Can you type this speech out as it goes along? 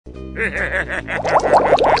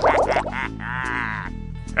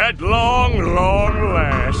At long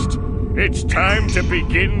last, it's time to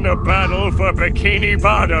begin the battle for Bikini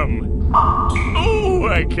Bottom. Oh,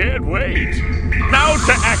 I can't wait. Now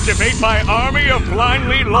to activate my army of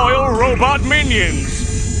blindly loyal robot minions.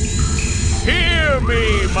 Hear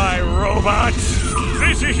me, my robots.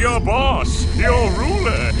 This is your boss, your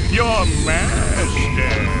ruler, your master.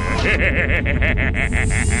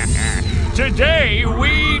 Today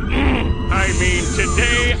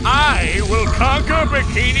today I will conquer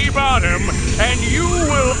Bikini Bottom, and you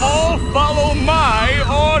will all follow my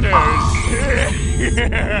orders.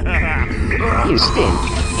 You stink.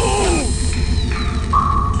 Oh,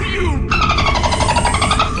 you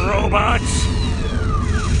robots.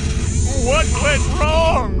 What went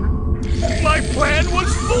wrong? My plan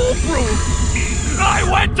was foolproof. I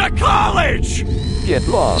went to college. Get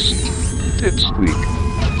lost. Dipsqueak.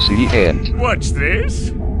 The end. What's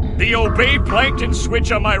this? The obey plankton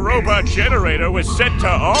switch on my robot generator was set to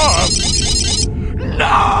off.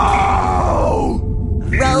 No!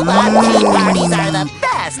 Robot tea parties are the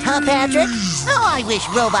best, huh, Patrick? Oh, I wish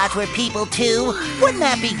robots were people too. Wouldn't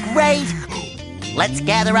that be great? Let's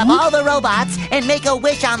gather up all the robots and make a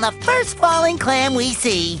wish on the first falling clam we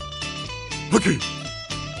see. Okay.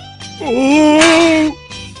 Oh!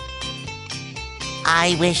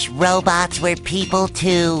 I wish robots were people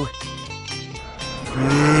too. Pretty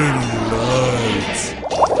lights.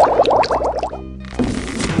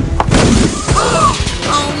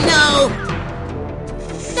 Oh no!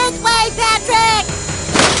 This way, Patrick!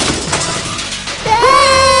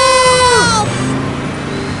 Help!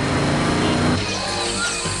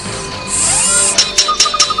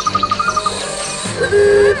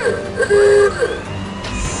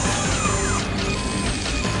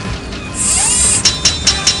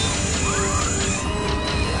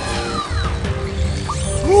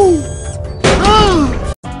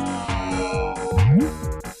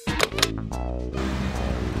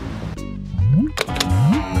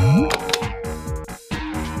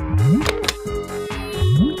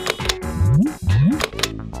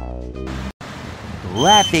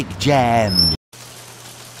 Traffic jam.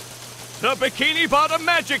 The Bikini Bottom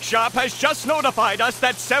Magic Shop has just notified us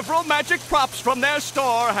that several magic props from their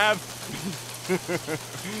store have...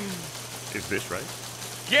 Is this right?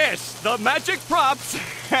 Yes, the magic props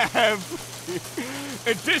have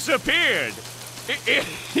disappeared.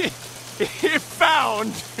 If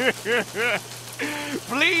found,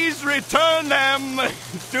 please return them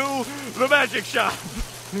to the magic shop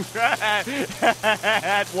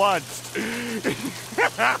at once.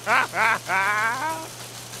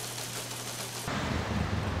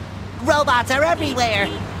 Robots are everywhere.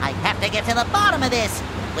 I have to get to the bottom of this.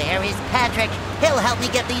 Where is Patrick? He'll help me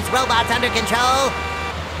get these robots under control.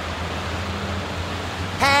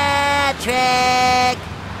 Patrick!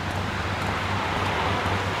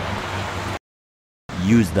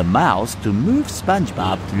 Use the mouse to move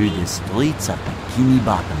SpongeBob through the streets of Bikini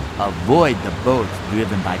Bottom. Avoid the boats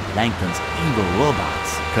driven by Plankton's evil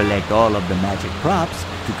robots. Collect all of the magic props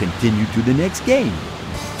to continue to the next game.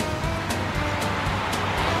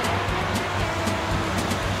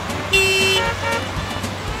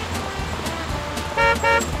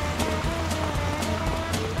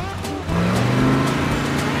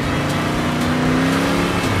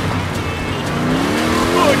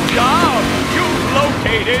 Good job! You've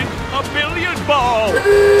located a billiard ball!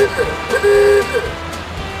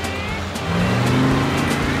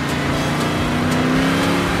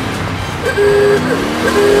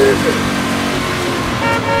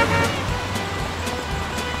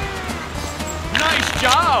 Nice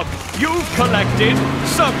job! You've collected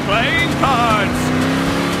some playing cards!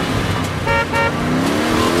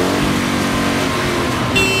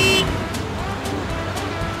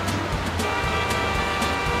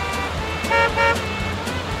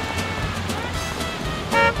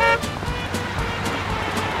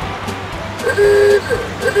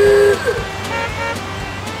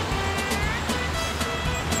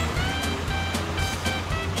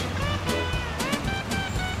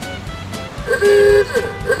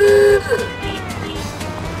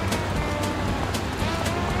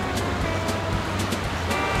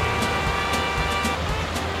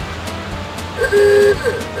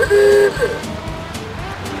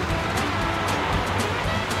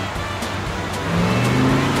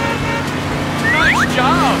 Nice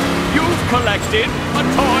job! You've collected a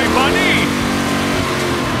toy bunny!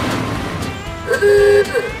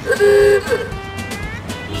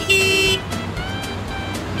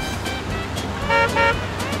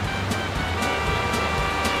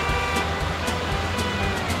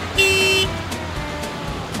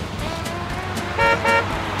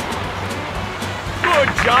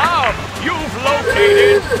 job! You've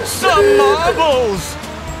located some marbles!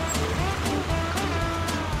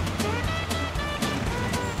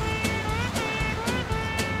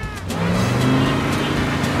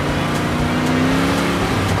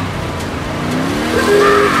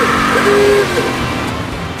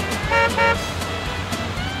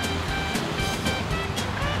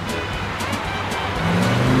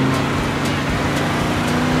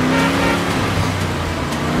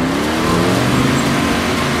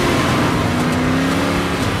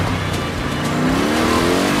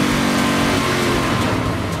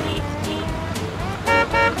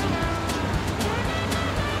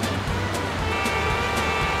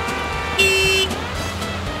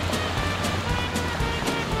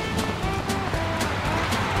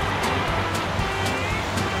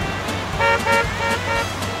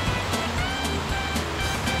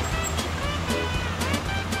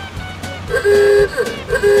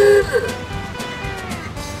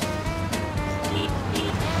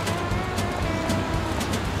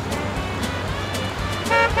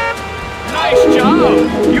 Nice job!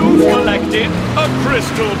 You've collected a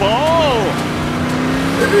crystal ball!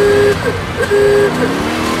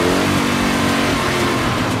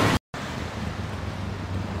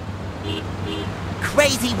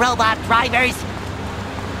 Crazy robot drivers!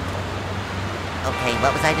 Okay,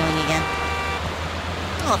 what was I doing again?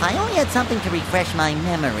 Oh, if I only had something to refresh my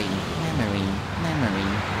memory.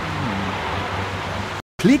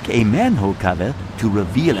 Click a manhole cover to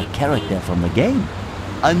reveal a character from the game.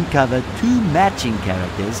 Uncover 2 matching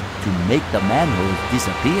characters to make the manholes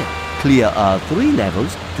disappear. Clear all 3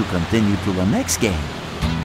 levels to continue to the next game.